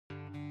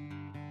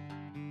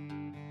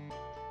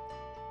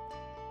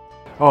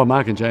Oh,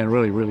 Mark and Jane are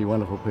really, really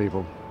wonderful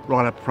people.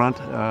 Right up front,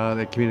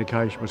 their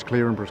communication was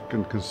clear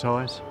and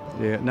concise.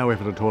 Yeah, no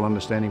effort at all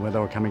understanding where they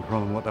were coming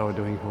from and what they were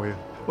doing for you.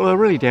 Well, they're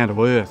really down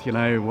to earth, you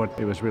know,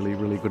 it was really,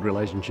 really good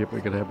relationship we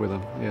could have with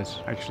them,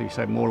 yes. Actually,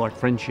 say more like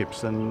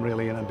friendships than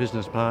really in a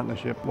business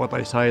partnership. What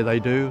they say they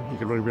do, you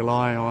can really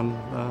rely on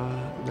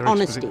their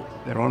honesty.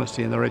 Their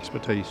honesty and their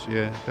expertise,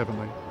 yeah,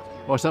 definitely.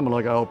 Or someone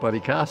like an old bloody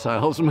car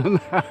salesman.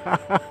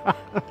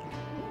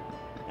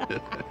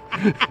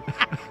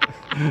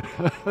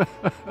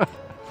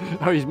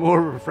 Oh, he's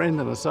more of a friend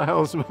than a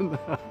salesman.